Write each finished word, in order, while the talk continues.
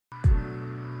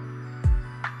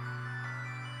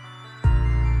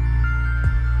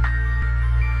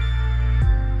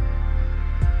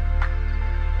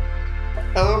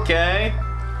Okay.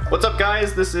 What's up,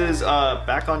 guys? This is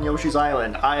back on Yoshi's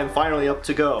Island. I am finally up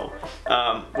to go.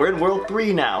 We're in World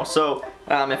 3 now, so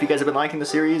if you guys have been liking the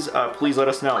series, please let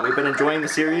us know. We've been enjoying the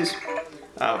series.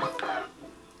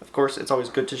 Of course, it's always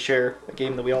good to share a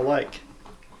game that we all like.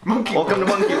 Welcome to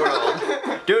Monkey World.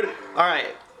 Dude,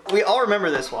 alright. We all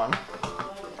remember this one.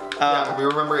 Yeah, we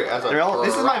remember it as a...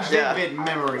 This is my vivid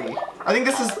memory. I think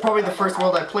this is probably the first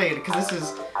world I played, because this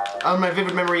is my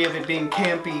vivid memory of it being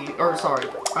campy, or sorry,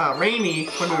 rainy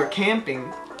when we were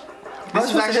camping.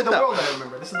 This is actually the world I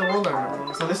remember. This is the world I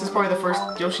remember. So this is probably the first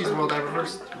Yoshi's World I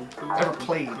ever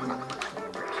played.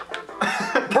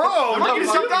 Bro, no, you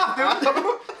just jumped off, dude.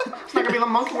 It's not gonna be the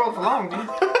Monkey World for long, dude.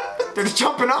 They're just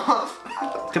jumping off.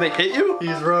 Can they hit you?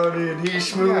 He's running, he's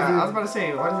smoothing. Yeah, I was about to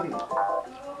say, why doesn't...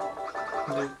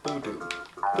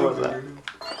 What was that?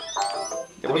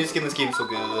 The music in this game is so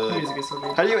good. The music is so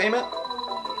good. How do you aim it?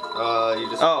 You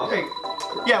just... Oh. Hey,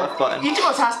 yeah, each of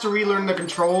us has to relearn the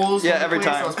controls. Yeah, every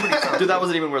time. So it's pretty tough. Dude, that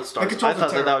wasn't even worth starting. I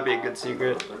thought that would be a good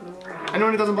secret.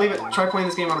 Anyone who doesn't believe it, try playing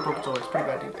this game on a Pro Controller. It's pretty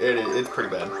bad, dude. It is. It's pretty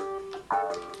bad.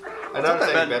 I don't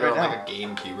say better on like a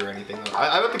GameCube or anything.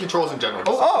 I like the controls in general.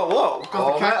 Oh, whoa.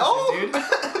 Dude.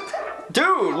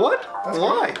 Dude, what? That's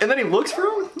why? great. And then he looks for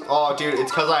him? Oh, dude,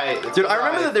 it's because Dude, I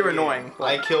remember that they were annoying.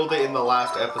 I killed it in the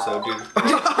last episode, dude.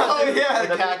 Oh, yeah.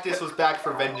 The cactus was back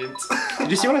for vengeance. Did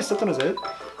you see when I stepped on his head?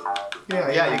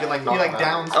 Yeah, you can like knock him out.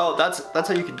 down. Oh, that's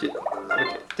how you can do.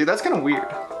 Okay. Dude, that's kind of weird.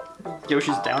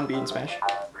 Yoshi's down B and smash.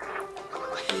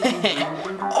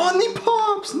 On the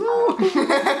pops, no.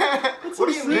 What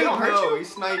do you mean? No,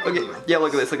 he's sniping you. Yeah,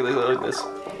 look at this, look at this, look at this.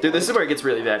 Dude, this is where it gets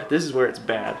really bad. This is where it's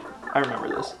bad. I remember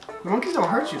this. The monkeys don't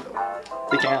hurt you though.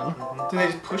 They can. Do they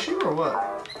just push you or what?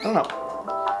 I don't know.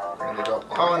 And they drop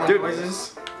oh, and the dude,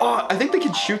 noises. Oh, I think they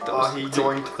can shoot those. Oh, he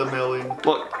joined the million.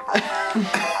 Look.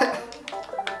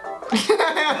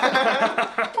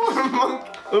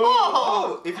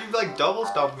 Oh, if you like double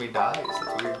stomp me, dies.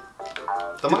 That's weird.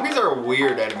 The monkeys are a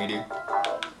weird enemy, dude.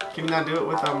 Can you not do it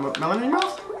with a melon in your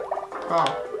mouth?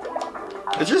 Oh.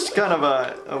 It's just kind of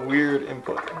a weird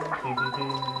input.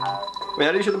 Wait,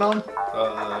 how do you shoot the melon?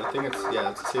 I think it's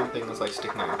the same thing as like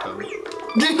sticking out your tongue.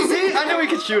 See, I knew we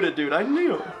could shoot it, dude. I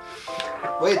knew.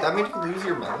 Wait, that means you lose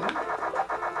your melon?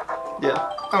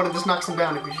 Yeah. Oh, and it just knocks them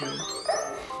down if you shoot them.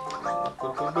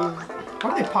 Why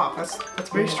do they pop? That's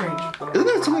very strange. Isn't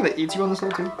there something that eats you on this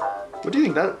level too? What do you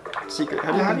think that secret?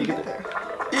 How do you get there?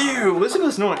 Ew! Listen to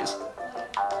this noise.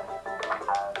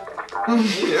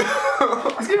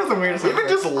 This game has the weirdest. Even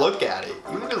just look at it.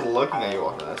 Even just looking at you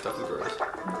walking that stuff is gross.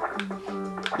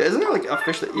 Yeah, isn't there like a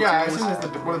fish that eats you? Yeah, I assume it's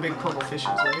one of the big purple fishes,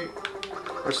 right?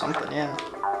 Or something, yeah.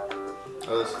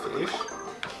 Oh, this fish?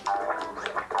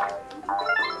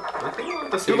 I think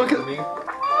about the same look at me.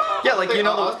 Yeah, like you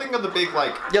know. I was thinking of the big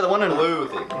like yeah, the one in blue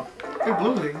thing. Big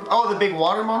blue thing. Oh, the big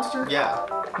water monster? Yeah.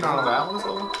 No. That one's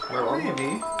one? Maybe.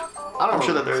 I don't know. I'm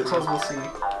sure that there is. Suppose we'll see.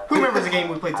 Who remembers a game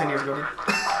we played 10 years ago?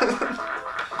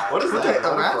 What is that?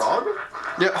 A rat? Frog?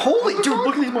 Yeah, holy dude,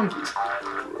 look at these monkeys.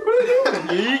 What are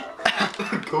they doing?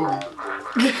 Cool.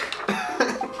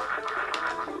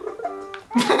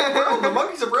 Bro, the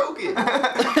monkeys are broken.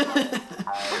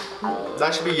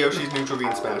 That should be Yoshi's neutral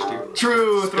being smashed, dude.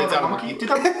 True. Spits Throw out that a monkey. monkey. Dude,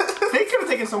 they could have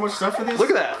taken so much stuff for this. Look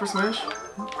at that. For Smash.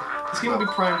 This game would be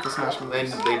prime for Smash And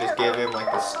movies. they just gave him like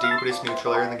the stupidest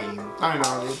neutraler in the game. I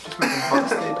know, dude. Just make him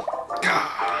busted.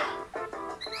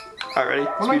 Alright, ready?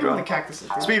 What am I Speed doing run. the cactuses?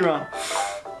 Speed run.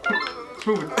 It's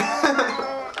moving. Watch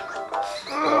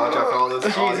out for all those.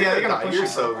 Jeez, yeah, they're gonna push You're you.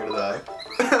 so gonna die.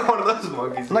 One of those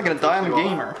monkeys. I'm not gonna die, I'm a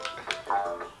gamer.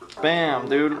 Bam,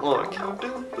 dude, look.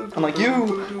 Unlike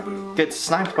you, get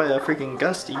sniped by a freaking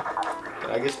Gusty. Did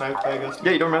I get sniped by a ghost?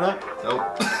 Yeah, you don't remember that?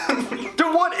 Nope.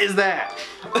 Dude, what is that?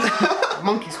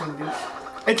 Monkey swing, dude.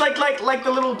 It's like the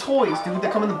little toys, dude,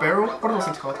 that come in the barrel. What are those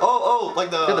things called? Oh,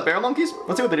 like the... Yeah, the barrel monkeys?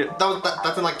 Let's see what they do.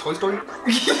 That's in like Toy Story?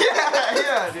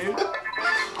 yeah, dude.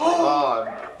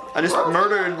 I just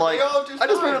murdered like... I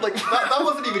just murdered like... That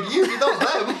wasn't even you, that was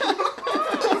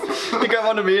them. They got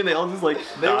onto me and they all just like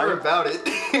They died. were about it.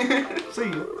 See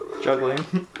you. Juggling.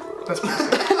 That's pretty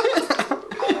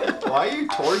sick. Why are you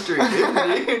torturing him,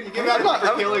 dude? You give out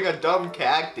for killing a dumb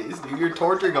cactus, dude. You're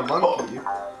torturing a monkey.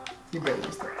 You better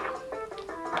use that.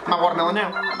 My watermelon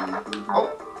now. Oh.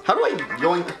 How do I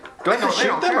yoink? Do I have to They shoot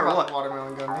don't them care or about what? the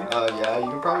watermelon gun, dude. Yeah, you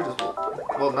can probably just...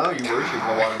 Well, no, you were shooting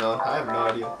a watermelon. I have no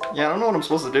idea. Yeah, I don't know what I'm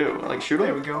supposed to do. Like shoot There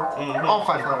them? we go. All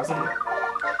 5 flowers.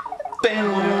 Bam!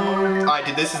 Alright,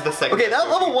 dude, this is the second Okay, best that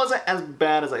level Yoshi. wasn't as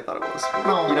bad as I thought it was.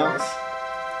 No, You know?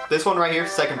 This one right here,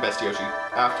 second best Yoshi.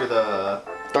 After the...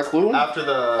 Dark blue one? After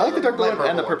the... I like the dark blue one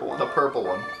and the purple one. The purple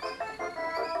one.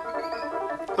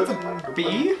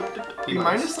 B? B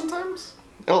minus sometimes?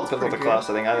 It all depends on the Pretty class,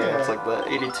 I good. think. I think Yeah. it's like the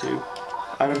 82.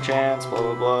 Item chance, blah,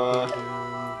 blah, blah.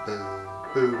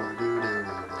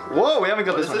 Whoa, we haven't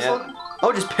got What this is one this yet. one?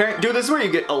 Oh, just pairing. Dude, this is where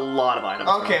you get a lot of items.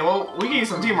 Okay, well, we can use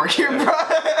some teamwork here, bro.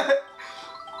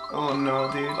 Oh no,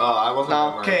 dude. Oh, I wasn't. No.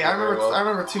 memorizing Okay, I it very remember. well. I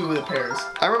remember 2 of the pairs.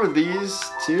 I remember these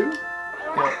two.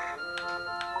 Yep.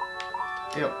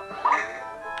 Yep.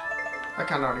 I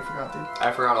kind of already forgot, dude.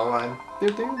 I forgot all mine.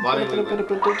 Why did we- I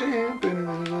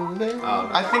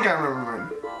think I remember mine.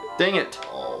 Dang it.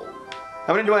 Oh.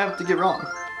 How many do I have to get wrong?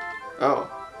 Oh.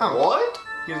 Oh, What?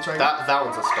 you gonna try again? That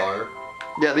one's a star.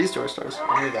 Yeah, these two are stars.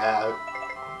 I knew that.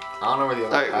 I don't know where the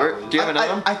other Alright, power is. do you have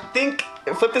another one? I think.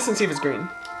 Flip this and see if it's green.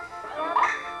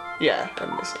 Yeah,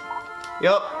 I'm missing.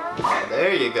 Yup. Oh,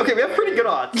 there you go. Okay, we have pretty good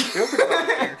odds. We have pretty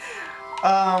good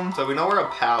odds. So we know where a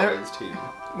pal There- is too.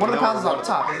 One of the pals is on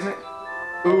top, isn't it?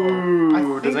 Ooh, I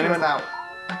think does it was anyone? out.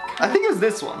 I think it was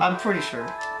this one. I'm pretty sure.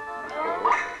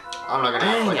 I'm not gonna act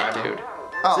Dang like I it, know. dude.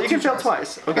 Oh, So you can 2 fail tries.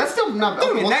 twice. Okay. That's still not.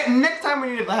 Dude, Okay, what- next time we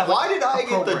need to have. Why did I a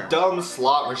get the program. dumb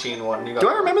slot machine one? You got Do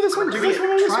I remember this one? Do you guys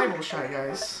remember this one? Tribal shy,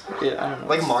 guys. Yeah, I don't know.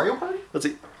 Like Mario Party? Let's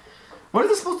see. What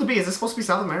is this supposed to be? Is this supposed to be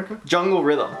South America? Jungle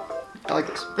Rhythm. I like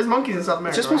this. There's monkeys in South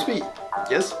America. It's just supposed to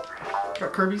be. Yes.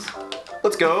 Got Kirby's.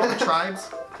 Let's go. The tribes.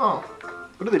 Oh.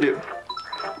 What do they do?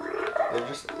 They're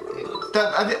just.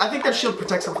 I think that shield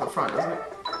protects them from the front, doesn't it?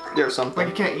 There's something. Like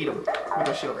you can't eat them with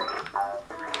their shield.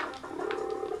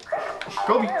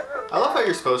 Kobe. I love how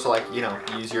you're supposed to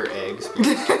use your eggs throwing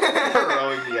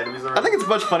the enemies around. I think it's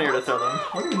much funnier to throw them.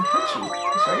 What did he hit you? Should I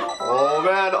get- Oh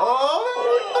man! Oh!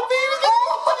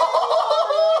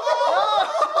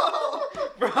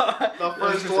 Bro. The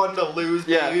first one to lose,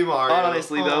 Yeah. Baby Mario.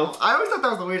 Honestly, though. I always thought that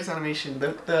was the weirdest animation.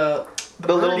 The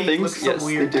little birdies things, look so yes,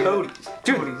 weird. they do. Toadies.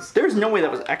 Dude, Toadies. there's no way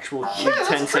that was actual Yeah, that's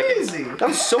 10 seconds. crazy. That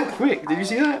was so quick. Did you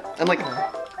see that? And like,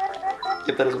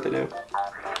 yep, that is what they do.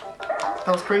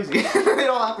 That was crazy. It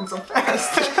all happened so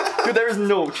fast. Dude, there is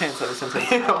no chance that was 10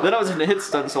 seconds. Then I was gonna hit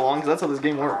stun so long because that's how this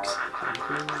game works.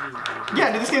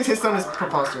 Yeah, dude, this game's hit stun is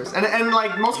preposterous. And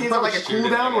like most games have like a Shoot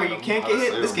it, cooldown where yeah, you can't get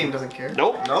hit. I This assume. game doesn't care.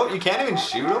 Nope. No, you can't even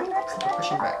shoot them? It's like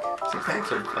pushing back. See, thanks.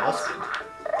 So busted.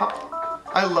 Pop.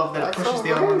 I love that it That's pushes so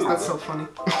the other ones. rude. That's so funny.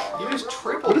 You just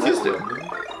triple. What does this do?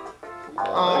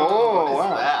 Oh, what is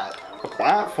wow. that? A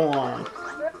platform.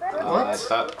 What?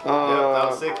 Yeah, that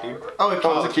was sick, dude. Oh, it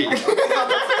Oh, it was a kills key. That's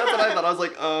what I thought. I was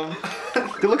like,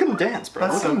 dude, look at him dance, bro.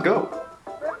 That's Look at him so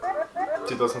go.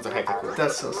 Dude, those ones are hectic cool.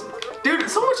 That's so sick. Dude,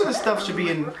 so much of this stuff should be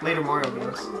in later Mario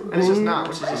games. And it's just not,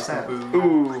 which is just sad.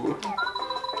 Ooh.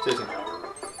 Seriously.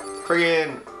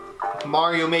 Friggin'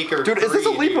 Mario Maker. Dude, is this a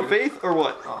 3, leap of dude. faith or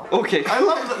what? Oh. Okay. I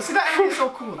love that. See, that anime is so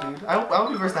cool, dude. I hope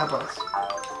we verse that boss.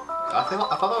 I thought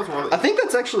that was one of I think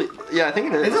that's actually, yeah, I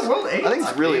think it is. Is it World 8? I think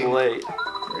it's really late.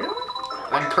 Really?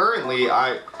 And currently,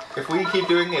 if we keep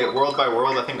doing it world by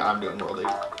world, I think I'm doing world 8.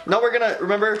 No, we're gonna,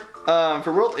 remember,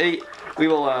 for World 8, we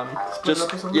will, Split just,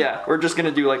 up or something? yeah, we're just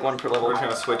gonna do like one per level. We're just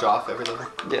gonna switch off every level.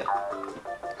 Yeah.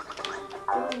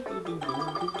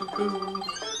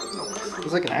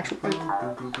 It's like an actual fight.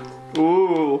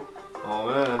 Ooh. Oh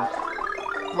man.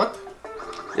 What?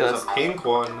 Yeah, There's that's, a pink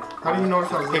one. How do you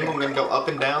notice that was Pink there? one gonna go up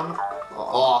and down.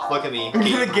 Oh, look at me.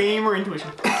 Into the game or intuition?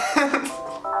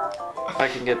 I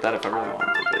can get that if I really want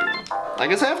to, but yeah. I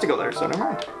guess I have to go there, so never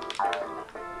mind.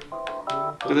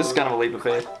 Dude, this is kind of a leap of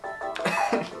faith.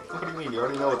 What do you mean? You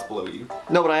already know what's below you.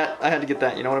 No, but I had to get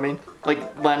that, you know what I mean? Like,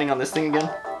 landing on this thing again,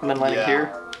 and then landing Yeah.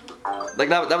 here. Like,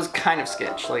 that was kind of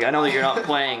sketch. Like, I know that you're not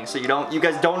playing, so you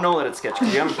guys don't know that it's sketch,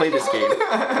 because you haven't played this game.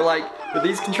 But like, with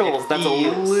these controls, that's a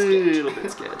feels little bit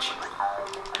sketch.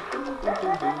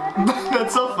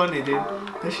 That's so funny, dude.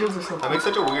 The shields are so That funny. makes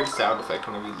such a weird sound effect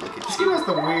whenever you look at This you. game has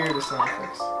the weirdest sound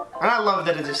effects. And I love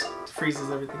that it just freezes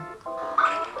everything.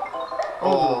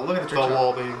 Oh, look at the trick the shot.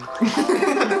 wall being.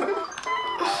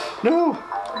 No!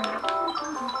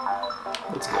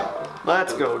 Let's go.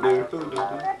 Let's go, dude.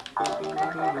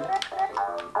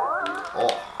 Oh.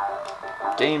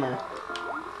 Gamer.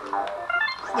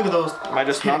 Look at those. Am I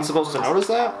just not supposed to notice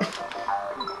that?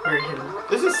 Very hidden.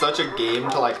 This is such a game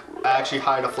to like actually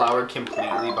hide a flower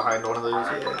completely behind one of those.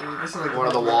 Yeah, dude. This is like One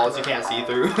of the walls you can't see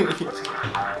through.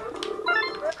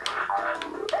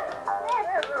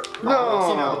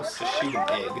 No! Just shoot an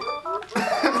egg.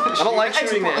 I don't like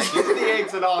shooting the eggs. Give the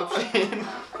eggs an option.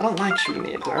 I don't like shooting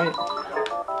the eggs, alright?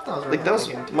 Like, that was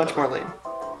much more lame.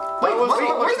 Wait, Where's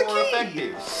where's the more key?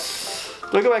 effective?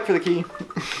 Do I go back for the key?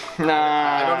 Nah,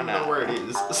 I don't nah. know where it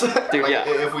is. Dude, Like, yeah.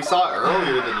 If we saw it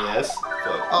earlier, then yes. But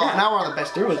Oh, Yeah. now we're on the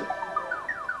best. There was.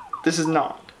 This is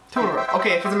not. Two in a row.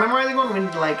 Okay, if it's a memorizing one, we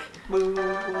need to like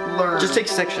learn. Just take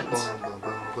sections.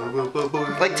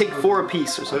 Like take 4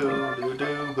 apiece or something.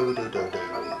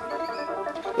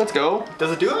 Let's go.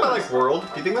 Does it do it by like world?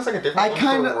 Do you think that's like a different one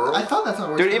per world? I thought that's how it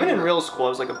works. Dude, even in real school, I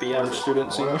was like a BM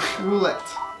student, so. Roulette.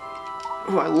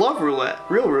 Ooh, I love roulette.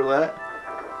 Real roulette.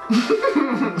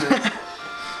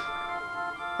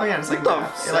 Oh yeah, it's like What the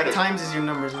math. It f- like times is your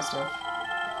numbers and stuff.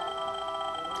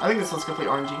 I think this one's complete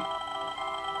RNG.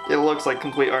 It looks like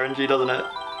complete RNG, doesn't it?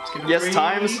 Let's give it Yes, 3.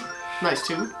 times. Nice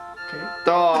 2. Okay.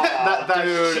 Oh, That's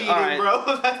dude. cheating, Alright. bro.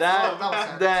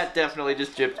 That's That definitely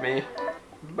just gypped me.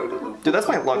 Dude, that's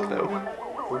my luck though.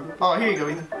 Oh, here you go,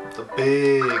 Ethan. It's a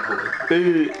big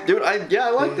one. Dude, I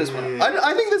like this one.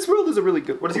 I think this world is a really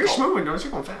good one. What is You're moving, notice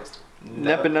you're going fast.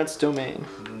 Nepinut's domain.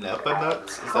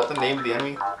 Nepanuts? Is that the name of the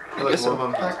enemy? I like guess so. more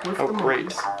monkeys. Back with Oh, the great.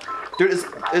 monkeys. Dude, is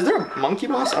there a monkey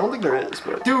boss? I don't think there is,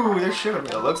 but. Dude, there should have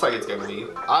It been. looks like it's gonna be.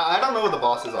 I don't know what the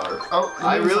bosses are. Oh,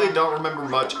 I really don't remember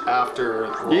much after.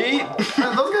 Yeet.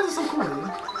 Man, those guys are so cool,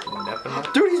 dude.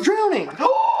 Nepanut? Dude, he's drowning!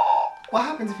 What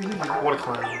happens if you leave him? What a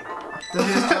clown. Does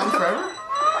he just drown forever?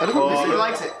 I don't, think He he's,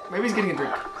 likes it. Maybe he's getting a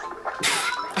drink. I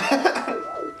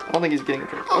don't think he's getting a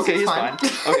drink. Oh, Okay, he's he's fine.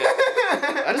 fine. Okay.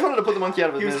 I just wanted to put the monkey out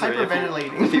of his He was misery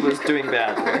hyperventilating. if he was doing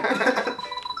bad.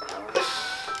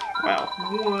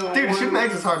 Wow. Dude, shooting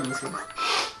eggs is hard in this game.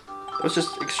 It was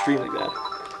just extremely bad.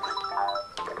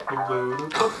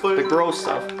 The gross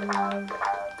stuff.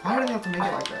 Why do they have to make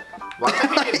it like that? Why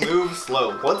can't we get move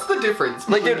slow? What's the difference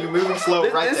Like, between dude, you moving slow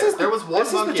right this there? is There was one This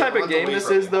is the monkey type that of runs game away this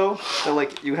from is, you. though. That,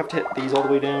 like, you have to hit these all the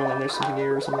way down, and there's something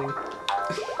here or something.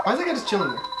 Why is that guy just chilling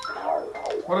there?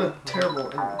 What a terrible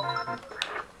enemy.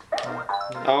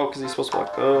 Oh, because he's supposed to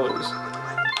block those.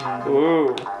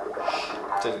 Ooh.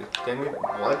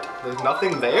 What? There's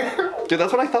nothing there? Dude,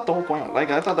 that's what I thought the whole point was.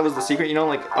 Like, I thought that was the secret, you know?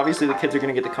 Like, obviously the kids are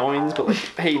gonna get the coins, but like,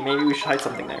 hey, maybe we should hide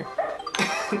something there.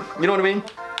 You know what I mean?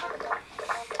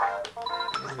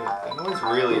 That noise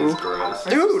really is gross.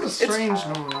 Dude, It's just a strange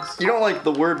noise. You don't like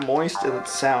the word moist and it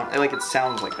sounds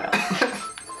like that.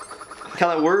 How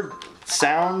that word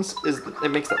sounds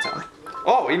it makes that sound.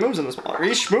 Oh, he moves in this water.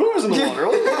 He schmoves in the water.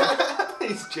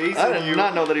 He's chasing I did you.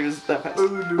 not know that he was that fast.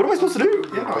 What am I supposed to do?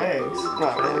 Yeah, no eggs. No,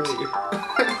 eggs. I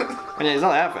mean, he's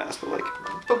not that fast, but like,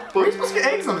 We're supposed to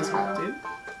get eggs on this map, dude.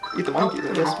 eat the monkeys,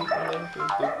 I guess.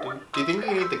 Do you think you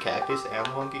can eat the cactus and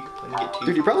the monkey? Then you get two.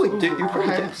 Dude, you probably do. You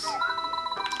probably can. Perhaps.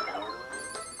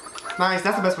 Nice,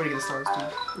 that's the best way to get the stars,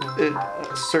 dude.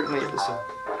 It certainly is.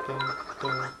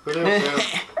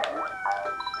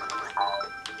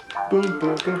 Boom,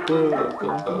 boom, boom, boom,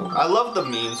 boom, boom. I love the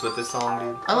memes with this song,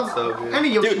 dude. I love so good. Any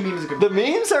Yoshi Dude, meme is a good the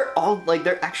memes are all like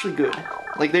they're actually good.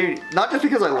 Like they're not just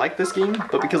because I like this game,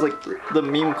 but because like the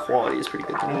meme quality is pretty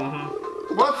good to me.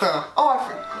 What the? Oh, I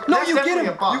forgot. No, That's you get definitely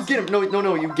him. a boss. You get him.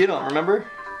 No, you get him. Remember?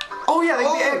 Oh yeah, like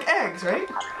Oh. the eggs, right?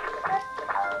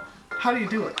 How do you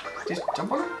do it? Just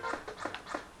jump on it?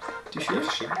 Do you shoot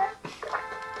it? Shoot.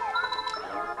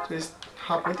 Just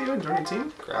hop with you and join your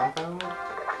team? Ground pound.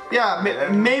 Yeah,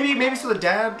 maybe so the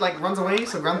dad like runs away,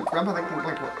 so grandpa like what?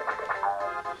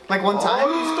 Like one time,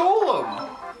 Oh, you stole them.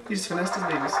 he just finessed his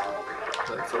babies.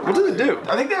 That's so What does it do?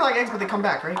 I think they're like eggs, but they come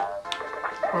back, right?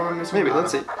 Or am I missing Maybe. one?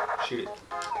 Let's see. Shoot it.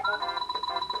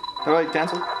 How do I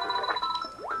cancel? I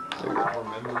don't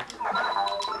remember.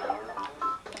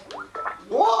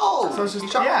 Whoa! So it's just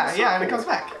You shot yeah, me yeah, and it so comes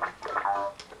back.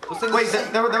 Those things Wait,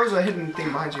 are there was a hidden thing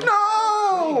behind you.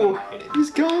 No!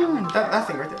 He's gone. That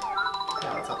thing right there.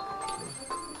 Yeah, that's up.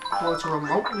 Well, it's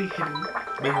remotely hidden.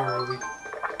 Barely.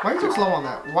 Why are you so slow on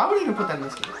that? Why would you even put that in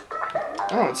this game? I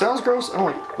don't know. It sounds gross. I don't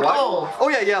like. What? Oh,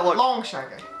 Yeah. Look. long Shy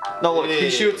Guy. No, look. He Hey.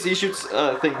 shoots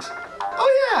things. Oh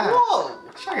yeah, Whoa!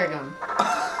 Shy Guy gun.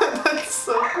 That's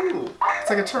so cool. It's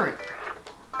like a turret.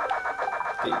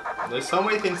 Dude, there's so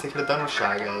many things they could have done with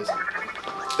Shy Guys.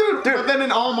 Dude, but then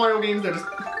in all Mario games, they're just.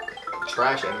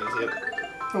 Trash enemies, yep.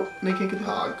 Oh, they can't get the.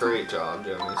 Aw, great job,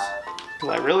 Jonas.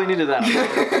 I really needed that.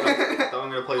 I'm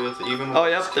gonna play with it even with Oh,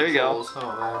 yep, there you go. controls.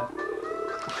 Oh,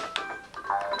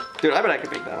 Dude, I bet I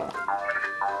could make that up.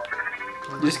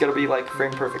 You just gotta be like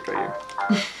frame perfect right here.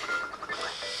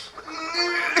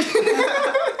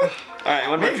 All right,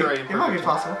 one more. Maybe. try. It might be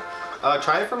possible.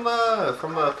 try it from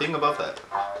the thing above that.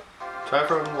 Try it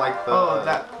from like the. Oh,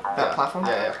 that yeah. platform?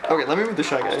 Yeah. Okay, let me move the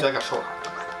Shy Just Guy. like a short.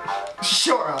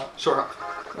 Short up. Short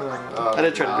hop. I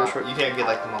did try to do short. You can't get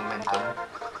like the momentum.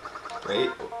 Right?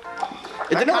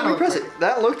 It did not let kinda me press looked it.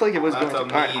 That looked like it was That's going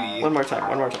to. a All right, meaty. one more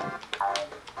time.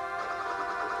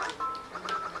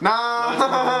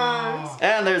 Nice.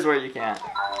 And there's where you can't.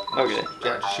 Okay.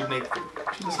 Yeah, just shoot Nate.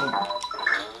 Shoot this one.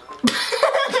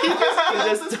 You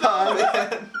just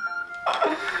died.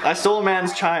 I stole a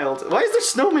man's child. Why is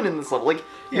there snowmen in this level? Like,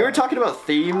 you were talking about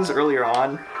themes earlier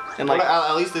on, And like, well,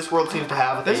 at least this world seems to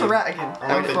have a There's a theme. rat again.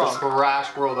 Unlike the Frog.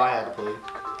 trash world I had to play.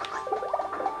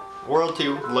 World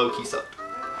 2, low-key sucked.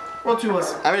 World 2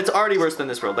 was. I mean, it's already worse than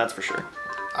this world, that's for sure.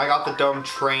 I got the dumb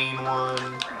train one,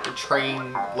 the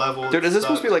train level. Dude, is this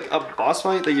supposed to be like a boss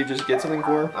fight that you just get something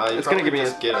for? It's gonna give me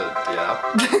just get it, yeah.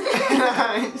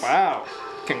 Nice. Wow.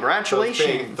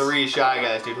 Congratulations. Big 3 Shy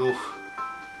Guys, dude. Oof.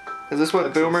 Is this what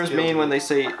That's some boomers skill, mean dude. when they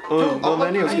say, oh,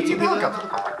 millennials get to do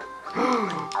that?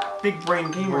 Big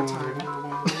brain gamer time.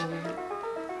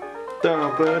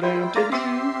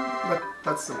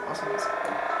 That's some awesomeness.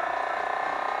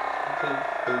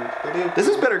 This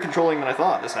is better controlling than I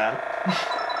thought this had.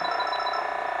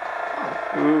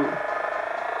 Ooh.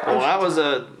 Well, that was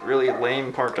a really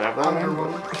lame part to have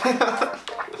that.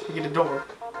 You get a door.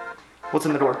 What's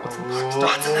in the door? What's in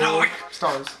the door?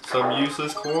 Stars. Some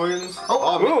useless coins.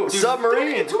 Oh, Ooh, dude,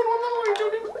 submarine! 2 in 1 level, you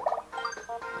doing?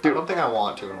 I don't think I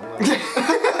want to.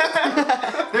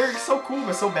 They're so cool,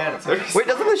 but so bad at it. Wait,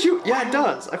 doesn't it shoot? Yeah, it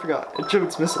does. I forgot. It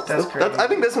shoots missiles. That's crazy. I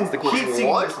think this one's the coolest. Heat-seeking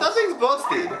What? missiles. That thing's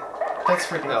busted. That's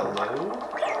freaking cool.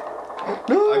 Hello?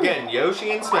 No. Again,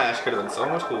 Yoshi and Smash could have been so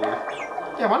much cooler.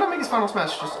 Yeah, why not make his Final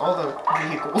Smash just all the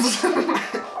vehicles? Do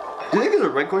you think these are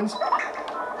red coins?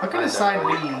 How could his side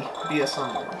be a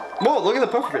summon? Whoa, look at the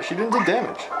pufferfish. He didn't take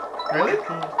damage. Really?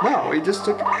 No, he just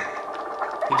took...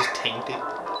 He just tanked it.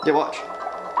 Yeah, watch.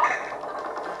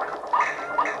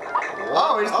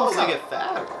 Oh, he just pulls they out. get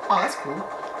fat. Oh, that's cool.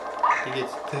 He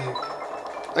gets thick.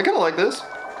 I kind of like this.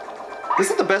 This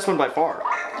is the best one by far.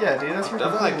 Yeah, dude, that's freaking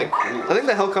Definitely like the cool. cool. I think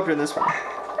the helicopter in this one.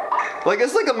 Like,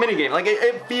 it's like a mini game. Like,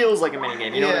 it feels like a mini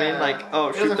game. You know what I mean? Like, oh,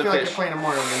 it shoot doesn't the feel like fish. you're playing a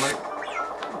Mario game, right?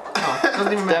 Oh, it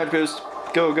doesn't even matter. Damage boost.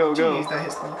 Go, go, go. Jeez, that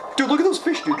hits them. Dude, look at those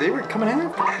fish, dude. They were coming in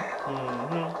after me.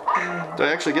 Do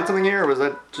I actually get something here, or was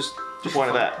that just the point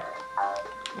of that?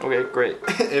 Okay, great.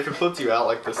 If it puts you out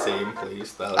like the same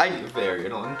place, that would be very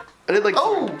annoying. I did like...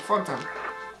 Oh, frog time.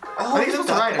 Oh, I think it's supposed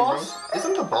to ride him, bro.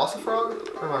 Isn't the boss a frog?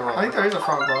 Or am I wrong? I think there is a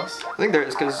frog boss. I think there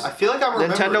is, because I feel like I'm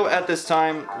remembering. Nintendo at this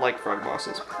time liked frog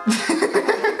bosses.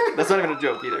 That's not even a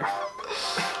joke either.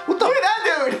 What the? Look at that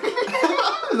dude!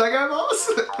 Is that guy a boss?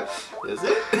 Is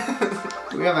it?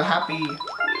 We have a happy.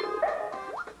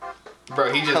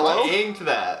 Bro, he just Hello? inked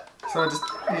that. So he's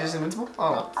just invincible?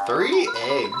 Oh, 3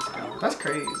 eggs. that's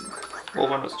crazy. Well,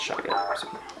 one was a shotgun. So.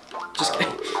 Just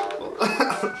kidding.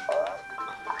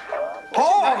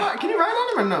 Oh! Can you ride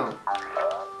on him or no?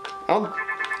 Oh,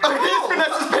 Oh, he's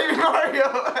Vanessa's baby Mario!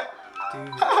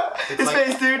 Dude, His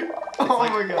face, dude. Oh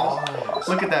like my gosh. arms.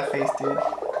 Look at that face, dude.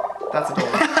 That's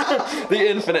adorable. the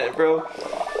infinite, bro.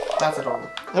 That's adorable.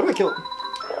 How do I kill him?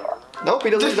 Nope,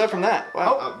 he doesn't die from that.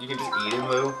 Wow. Oh, you can just eat him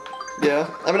though. Yeah.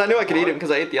 I mean, I knew I could eat him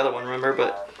because I ate the other one, remember?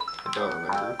 But I don't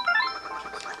remember.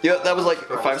 yeah, that was like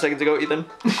 5 seconds ago, Ethan.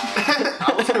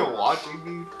 I wasn't even watching,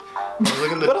 dude. I was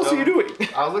looking at the What else are you doing?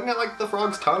 I was looking at like the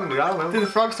frog's tongue, dude. I don't know. Dude, the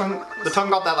frog's tongue. The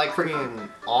tongue got that like freaking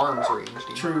arms range,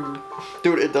 dude. True.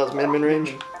 Dude, it does min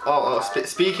range. Oh,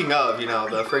 speaking of, you know,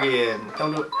 the friggin'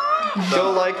 Don't do it.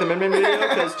 Go like the min video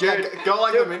because Jared. go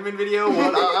like the Min video.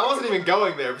 What? I wasn't even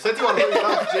going there. But since you want to bring it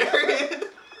up, Jared.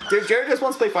 Dude, Jared just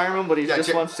wants to play Fire Emblem, but he just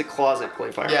Jar- wants to closet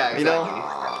play Fire Yeah, Emblem. exactly. You know?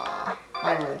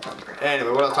 I ain't really talking about it.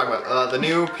 Anyway, what I was talking about, the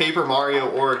new Paper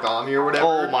Mario origami or whatever.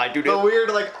 Oh my dude. The weird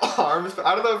like arms.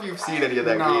 I don't know if you've seen any of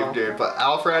that No. game, dude. But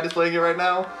Alfred is playing it right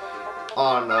now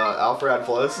on Alfred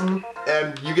Plus, and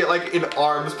you get like an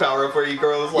arms power up where he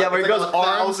grows like, Yeah, where he it's goes like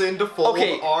arms. 1,000 to full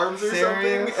Okay. arms or Serious?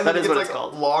 something. And That then is he what gets, it's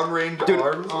like, called. Long range Dude.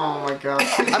 arms. Oh my god.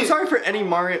 I'm sorry for any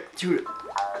Mario. Dude,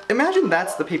 imagine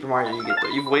that's the Paper Mario you get, bro.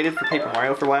 You've waited for Paper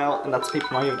Mario for a while, and that's the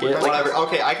Paper Mario you get. Like, Whatever.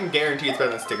 Okay, I can guarantee it's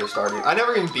better than Sticker Star, dude. I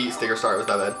never even beat Sticker Star. It was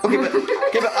that bad.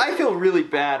 okay, but I feel really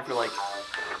bad for like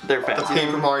their fans. The you know?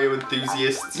 Paper Mario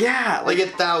enthusiasts. Yeah, They like get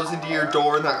 1,000 to your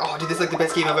door and they're like, oh, dude, this is like the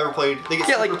best game I've ever played. They get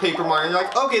Yeah, Super like- Paper Mario and you're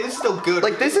like, okay, this is still good.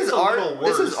 like this It's is a little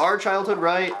this is worse. our childhood,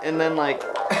 right? And then like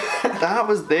that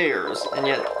was theirs, and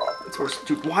yet it's worse.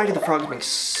 Dude, why do the frogs make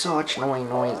such annoying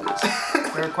noises?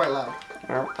 They're quite loud.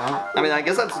 I mean, I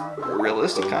guess that's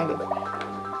realistic, kind of.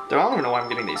 Dude, I don't even know why I'm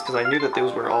getting these because I knew that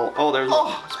those were all. Oh, there's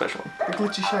Oh! a special one. The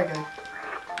glitchy shy guy.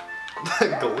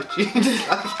 Glitchy.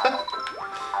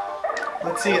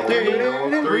 Let's see it.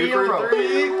 Three for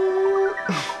three.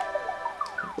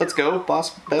 Let's go,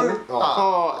 boss battle.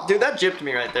 Oh, dude, that gypped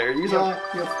me right there. You saw Yep,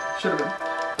 that? yep. Should have been.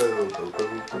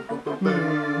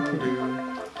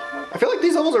 I feel like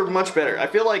these levels are much better. I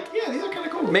feel like Yeah, these are kind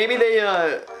of cool. maybe they,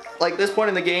 like this point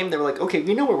in the game, they were like, okay,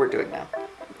 we know what we're doing now.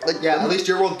 Like, Yeah, at least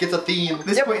your world gets a theme.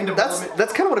 This Yep, point in that's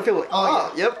development. kind of what I feel like.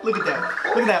 Oh, yeah. Yep. Look at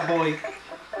that. Look at that boy.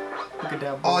 Look at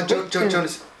that boy. Oh,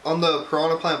 Jonas, on the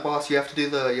Piranha Plant boss, you have to do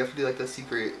like the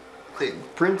secret thing.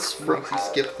 Prince Makes you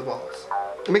skip the boss.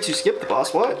 It makes you skip the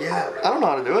boss. What? Yeah. I don't know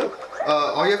how to do it.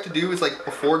 All you have to do is like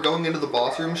before going into the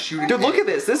boss room, shoot. Dude, look at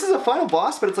this. This is a final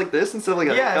boss, but it's like this instead of like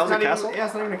a Bowser castle. Yeah,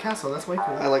 it's not even a castle. That's way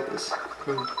cool. I like this.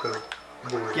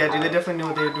 Yeah, dude, they definitely knew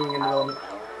what they were doing in development.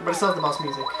 But it still has the boss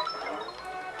music.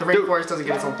 The rainforest doesn't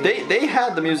get its own theme. They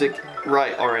had the music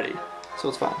right already, so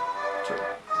it's fine. True.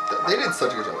 They did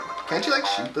such a good job. Can't you like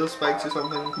shoot those spikes or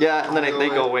something? Yeah, and then they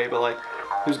go away, but like,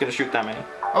 who's gonna shoot that many?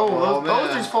 Oh,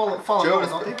 those just fall Jonas,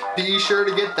 don't they? be sure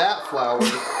to get that flower.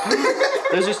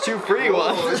 There's just 2 free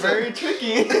ones. It's very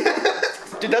tricky.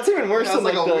 Dude, that's even worse than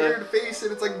like like a weird face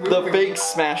and it's like the moving. fake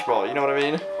Smash Ball. You know what I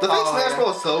mean? The fake Smash Ball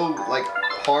is so like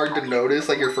hard to notice,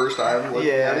 like your first time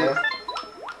looking at it.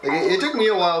 Like it took me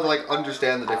a while to like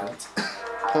understand the difference.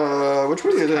 Which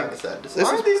one do you think? Kind of sad to say.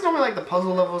 Why aren't these normally like the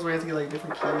puzzle levels where you have to get like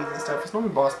different keys and stuff? It's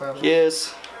normally boss battles.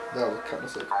 Yes. That was kind of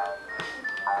sick.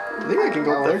 I think I can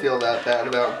go I up don't there. feel that bad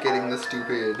about getting the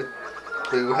stupid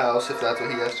blue house if that's what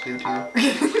he has to do too.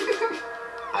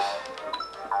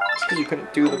 It's because you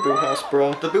couldn't do the boo house,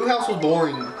 bro. The boo house was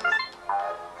boring.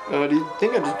 Do you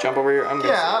think I just jump over here? I'm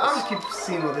gonna Yeah, I'll just keep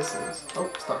seeing what this is. Oh,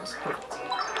 stars. Perfect.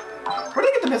 Where did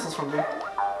they get the missiles from, dude?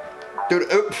 Dude,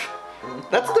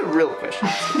 that's the real question.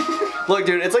 Look,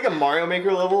 dude, it's like a Mario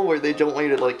Maker level where they don't want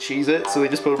you to like cheese it, so they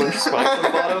just put a bunch of spikes on the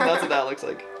bottom. That's what that looks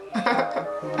like.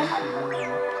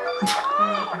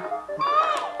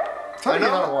 I know.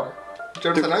 Out of water.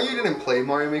 Jonas, I know you didn't play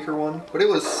Mario Maker 1, but it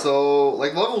was so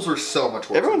like levels were so much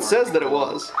worse. Everyone than Mario says that Maker it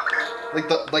 1. was.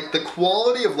 Like the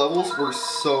quality of levels were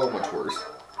so much worse.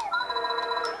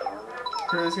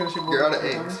 You're out of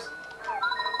eggs.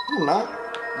 I'm not.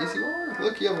 Yes, you are.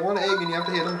 Look, you have 1 egg and you have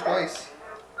to hit him twice.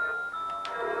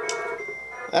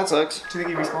 That sucks. Do you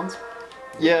think he respawns?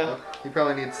 Yeah. He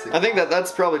probably needs 6. I think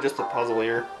that's probably just a puzzle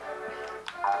here.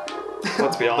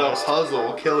 Let's be honest. The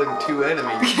puzzle killing 2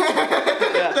 enemies.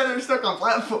 Yeah. Then they're stuck on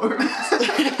platforms.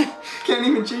 Can't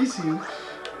even chase you.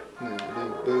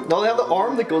 No, they have the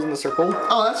arm that goes in the circle.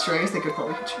 Oh, that's true. I guess they could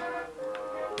probably hit you.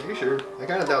 Are you sure? I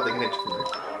kind of doubt they can hit you from there.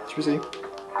 Should we see?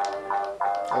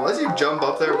 Unless you jump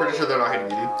up there, I'm pretty sure they're not hitting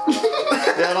you.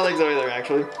 Yeah, I don't think so either,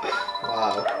 actually.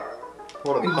 Wow.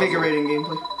 What a invigorating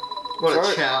gameplay. What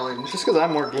Sorry. a challenge. Just because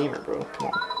I'm more gamer, bro. Come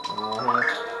on.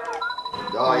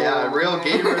 Oh yeah, real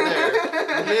gamer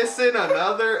there. Missing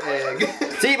another egg.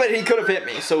 See, but he could have hit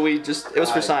me, so it was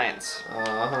for science.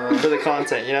 For the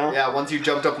content, you know? Yeah, once you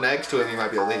jumped up next to him, he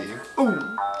might be able to hit you. Ooh.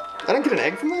 I didn't get an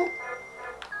egg from that?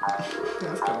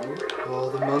 That's kind of weird. Oh,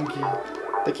 the monkey.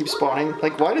 They keep spawning.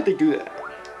 Like, why did they do that?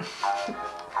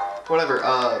 Whatever,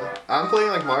 I'm playing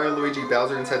like Mario, Luigi,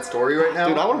 Bowser Inside Story right now.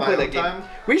 Dude, I want to play that game.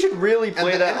 We should really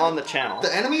play that on the channel.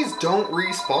 The enemies don't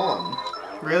respawn.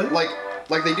 Really? Like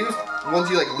they do once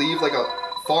you like leave like a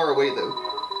far away though.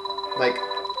 Like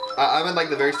I'm at like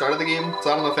the very start of the game,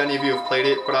 so I don't know if any of you have played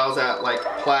it, but I was at like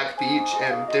Plaque Beach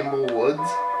and Dimble Woods.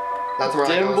 That's where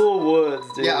Dimble Woods,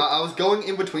 dude. Yeah, I was going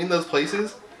in between those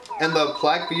places, and the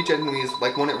Plaque Beach enemies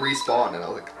like when it respawned, and I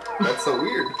was like, that's so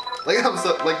weird. Like I'm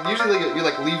so like usually you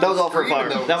like leave. That was the all for screen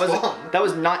fun. and That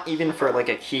was not even for like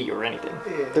a key or anything.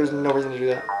 Yeah. There's no reason to do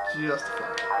that. Just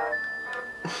fun.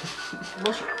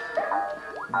 Bullshit.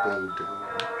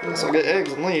 So get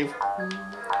eggs and leave.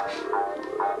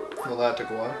 Well, that took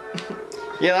a while.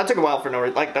 Yeah, that took a while for no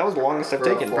reason. Like that was the longest I've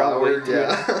For a taken, flower, probably.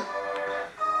 Yeah.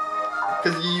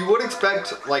 Because you would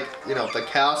expect like the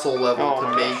castle level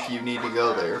to make you need to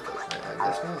go there, but I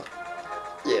guess not.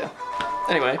 Yeah.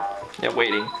 Anyway, yeah,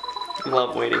 waiting.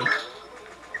 Love waiting.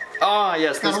 Ah,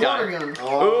 yes, this guy. Water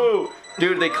gun. Ooh,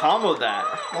 dude, they comboed that.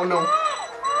 Oh no.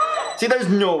 See, there's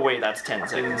no way that's 10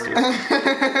 seconds, dude.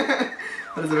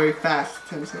 That is a very fast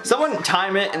 10 seconds. Someone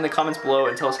time it in the comments below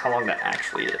and tell us how long that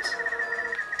actually is.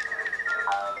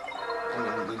 I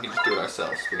mean, we can just do it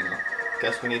ourselves, but,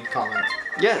 guess we need comments.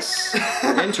 Yes.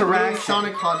 Really, Interaction.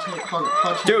 Sonic Hodge.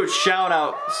 Dude, shout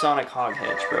out Sonic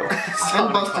Hoghedge, bro.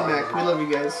 And Buster Mac. We love you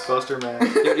guys. Buster Mac.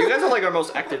 Dude, you guys are like our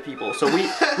most active people, so we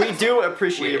do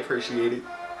appreciate We it. appreciate it.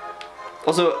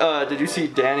 Also, did you see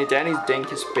Danny? Danny's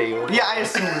Dankus Bale. Yeah, I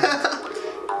assumed.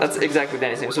 That's exactly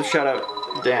Danny's name, so shout out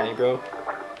Danny, bro.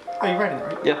 Oh, you're writing it,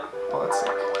 right? Yeah. Oh, that's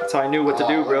sick. That's how I knew what to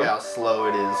do, bro. Look how slow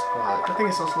it is. I think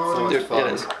it's so slow. So Dude, fun.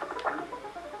 it is.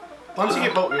 Why don't you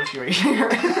get boat Yoshi right here?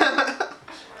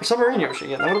 Submarine Yoshi,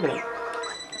 yeah, that would have been it.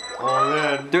 Oh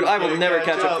man. Dude, I will never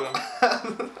catch up to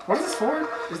him. What is this for?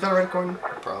 Is that a red coin?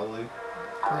 Probably.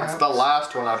 Perhaps. It's the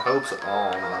last one, I'd hope so.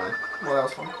 Oh my. Well, that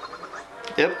was fun.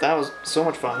 Yep, that was so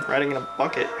much fun, riding in a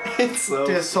bucket. It's so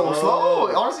Dude, it's so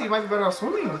slow. Honestly, you might be better off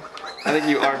swimming. I think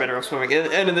you are better off swimming.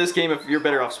 And in this game, if you're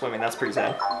better off swimming, that's pretty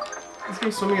sad. This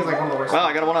game swimming is like one of the worst. Wow,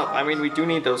 I got a 1-up. I mean, we do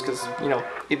need those because, you know,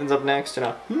 Ethan's up next, you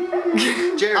know.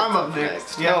 Jared's I'm up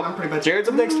next. Yeah, I'm pretty much. Jared's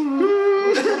up next.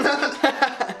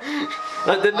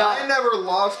 That did not. I never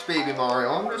lost Baby Mario,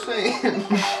 I'm just saying.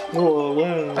 Oh,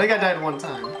 wow. I think I died one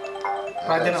time. But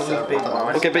I didn't lose Baby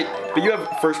Mario. Okay, but you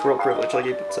have first world privilege, like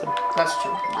Ethan said. That's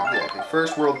true. Exactly.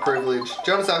 First world privilege.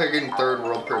 Jonas out here getting third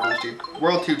world privilege, dude.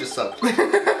 World 2 just sucked.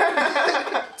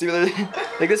 See,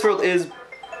 like, this world is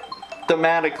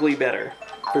thematically better,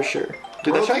 for sure.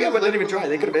 Dude, that Shy Guy didn't even try.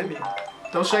 They could have hit me.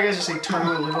 Those Shy Guys just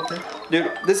eternally live up there.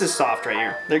 Dude, this is soft right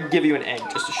here. They give you an egg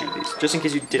just to shoot these, just in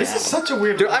case you didn't This have is them. such a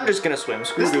weird. Dude, I'm just gonna swim.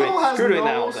 Screw This doing level has that no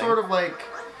whole thing. sort of like.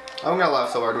 I'm gonna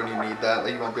laugh so hard when you need that.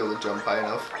 Like, you won't be able to jump high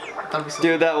enough. That'd be so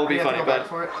Dude, that will be we have to funny, go back but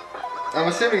for it. I'm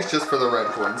assuming it's just for the red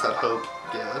coins, I'd hope.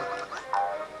 Yeah.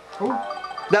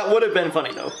 Oh. that would have been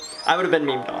funny though. I would have been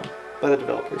memed on by the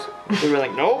developers. They were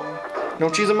like, nope, no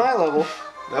cheese on my level.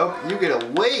 Nope, you gotta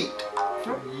wait.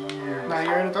 Now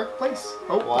you're in a dark place.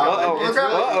 Oh, Wow, Uh-oh. it's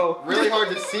Uh-oh. really hard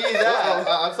to see that.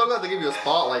 I'm so glad they give you a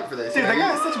spotlight for this. Dude, that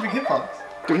guy has such a big hitbox.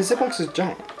 Dude, his hitbox is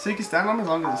giant. So you can stand on him as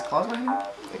long as his claws behind him?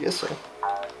 I guess so.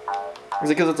 Is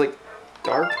it because it's like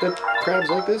dark that crabs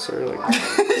like this, or like?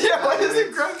 Yeah, why does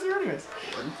it grab you anyways?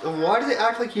 Why does it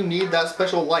act like you need that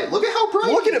special light? Look at how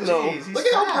bright Look at he him though. Jeez, he's Look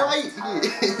at how fast. bright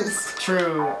he is.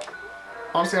 True.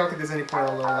 Honestly, I don't think there's any point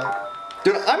in a little light.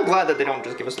 Dude, I'm glad that they don't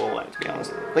just give us low light, to be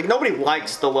honest. Like, nobody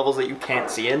likes the levels that you can't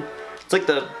see in. It's like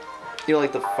the, you know,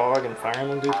 like the fog and Fire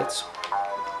Emblem, dude. That's.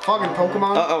 Fog and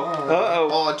Pokemon? Uh-oh.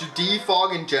 Oh,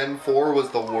 defog in Gen 4 was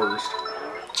the worst.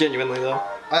 Genuinely, though.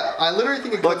 I literally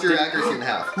think it Look, cuts your dude. accuracy in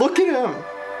half. Look at him.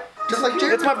 Just like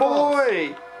Jared It's my Cross.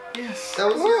 boy. Yes. That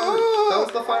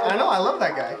was the final. I know, I love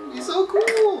that guy. He's so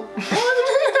cool.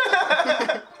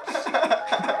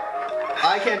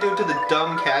 I can't do it to the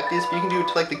dumb cactus, but you can do it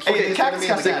to like the cutest Hey, the cactus enemy in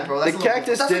got the sad, game. bro. The That's a little-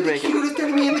 cactus That's did like the make it. cutest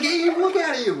enemy in the game. Look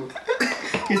at him.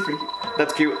 He's pretty cute.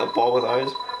 That's cute. A ball with eyes.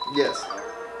 Yes.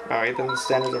 Alright, then the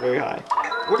standards are very high.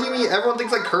 What do you mean? Everyone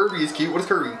thinks like Kirby is cute. What is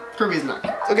Kirby? Kirby's not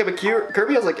cute. Okay, but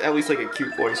Kirby has like at least like a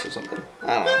cute voice or something.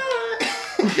 I don't know.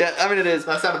 Yeah, I mean it is.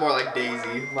 That sounded more like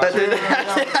Daisy. That did.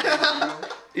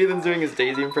 Ethan's doing his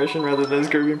Daisy impression rather than his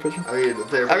Kirby impression. I mean,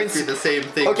 they're basically the same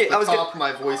thing. Okay, the top of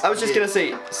my voice. I was just gonna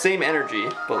say same energy,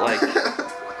 but like,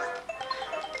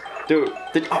 dude,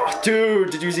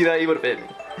 did you see that? He would have hit me.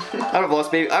 I would have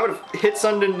lost baby. I would have hit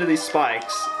Sun into these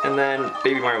spikes, and then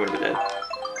Baby Mario would have been dead.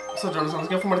 So, Jonas, on a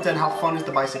scale from 1 to 10, how fun is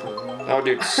the bicycle? Oh,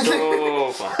 dude,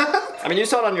 so fun. I mean, you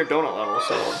saw it on your donut level,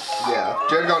 so. Yeah,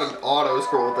 Jared got an auto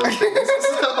scroll with those things.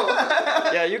 So.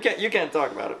 Yeah, you can't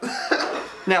talk about it.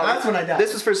 Now, That's when I died.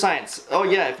 This is for science. Oh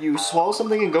yeah, if you swallow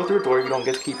something and go through a door, you don't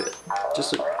get to keep it. Just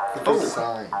so,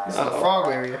 Sign. This is the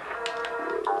frog area.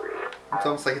 It's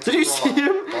almost like it's Did a you frog. see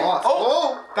him? Boss.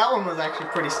 Oh! That one was actually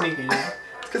pretty sneaky, dude.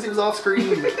 It's because he was off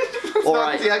screen. All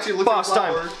right, He actually looked boss at the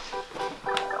time. flower.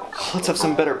 Let's have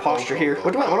some better posture here.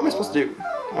 What am I supposed to do?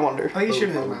 I wonder. I think you should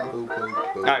have done that.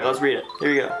 All right, let's read it.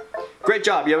 Here you go. Great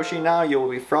job, Yoshi. Now you will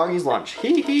be Froggy's lunch.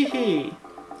 Hee hee hee.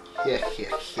 Yeah.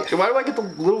 So why do I get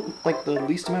the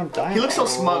least amount of dialogue? He looks so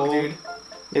smug, dude.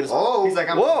 It is- Oh. He's like,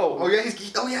 I'm Whoa. Oh yeah, he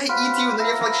eats you, and then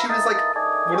you have to like shoot his like,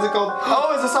 what is it called?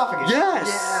 Oh, his esophagus. Yes.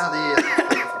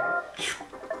 Yeah,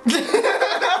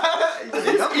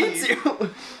 It eats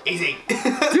you. Easy.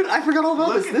 Dude, I forgot all about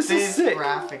Look this. at This is sick.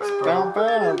 graphics,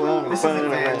 bro. This is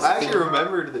advanced. I actually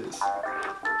remembered this.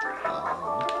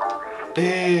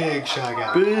 Big Shy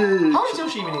Guy. Big. How does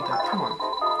Yoshi even eat that? Come on.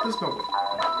 There's no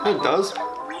way. It does.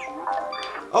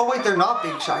 Oh wait, they're not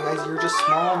big Shy Guys. You're just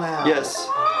small now. Yes.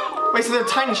 Wait, so they're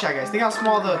tiny Shy Guys. Think how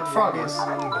small the frog is.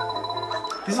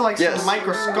 These are like Yes.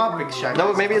 microscopic Shy Guys.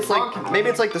 No, maybe it's Frog can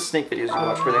like the snake videos you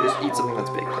watch where they just eat something that's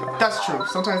big. Though. That's true.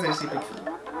 Sometimes they just eat big food.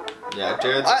 Yeah,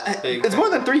 Jared's big. It's more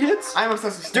than 3 hits. I'm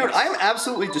obsessed with snakes. Dude, I'm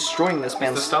absolutely destroying this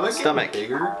man's the stomach. stomach.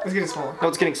 Bigger. It's getting smaller. No,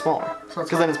 it's getting smaller. So it's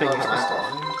Because then it's making like- more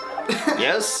stuff.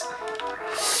 Yes.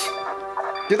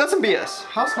 Dude, that's some BS.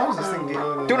 How small is this thing,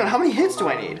 dude? Dude, and how many hits do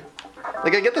I need?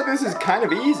 Like, I get that this is kind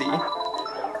of easy. Is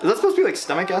that supposed to be like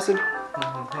stomach acid?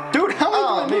 Dude, how many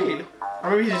Oh, do I maybe. need? Or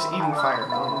maybe he's just eating fire.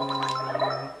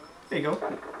 There you go.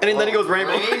 And then he goes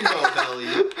rainbow. Rainbow belly.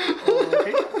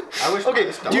 Okay. I wish. Okay,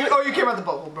 my stomach- Dude, oh, you came out the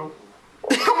bubble, bro.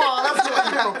 Come on, that's not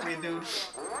appropriate, dude.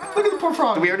 Look at the poor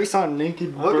frog. We already saw a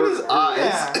naked Look at his bird. eyes.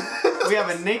 Yeah. We have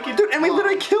a naked. Dude, and we frog.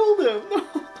 literally killed him.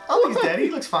 Oh, he's dead. He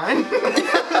looks fine.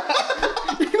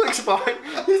 He looks fine.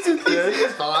 He's just dead.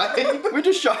 He's fine. We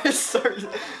just shot his stars.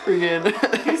 Freaking.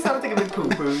 He started taking a big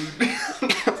poop.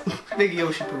 big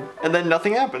Yoshi poo. And then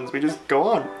nothing happens. We just go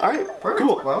on. All right, Perfect.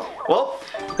 cool. Well,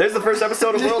 there's the first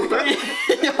episode of World 3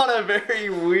 on a very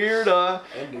weird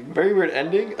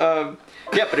ending.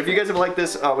 Yeah, but if you guys have liked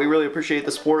this, we really appreciate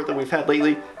the support that we've had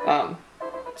lately.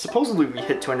 Supposedly we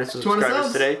hit 200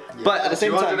 subscribers today, but at the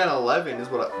same time, 211 is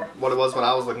what it was when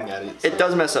I was looking at it. So. It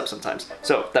does mess up sometimes,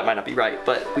 so that might not be right,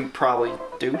 but we probably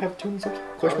do have 200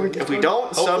 subscribers. If we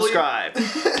don't, hopefully. subscribe.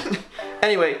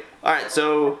 Anyway, all right,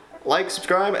 so like,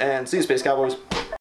 subscribe, and see you, Space Cowboys.